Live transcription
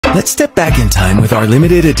Let's step back in time with our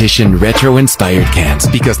limited edition retro-inspired cans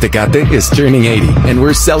because Tecate is turning 80 and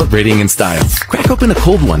we're celebrating in style. Crack open a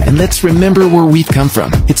cold one and let's remember where we've come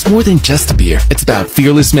from. It's more than just a beer. It's about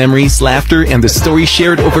fearless memories, laughter, and the story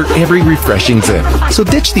shared over every refreshing sip. So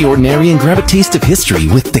ditch the ordinary and grab a taste of history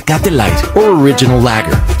with Tecate Light or Original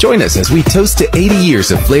Lager. Join us as we toast to 80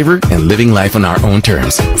 years of flavor and living life on our own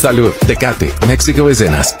terms. Salud, Tecate. Mexico is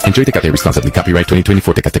in us. Enjoy Tecate responsibly. Copyright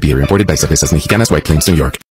 2024 Tecate Beer. Imported by Cervezas Mexicanas, White Plains, New York.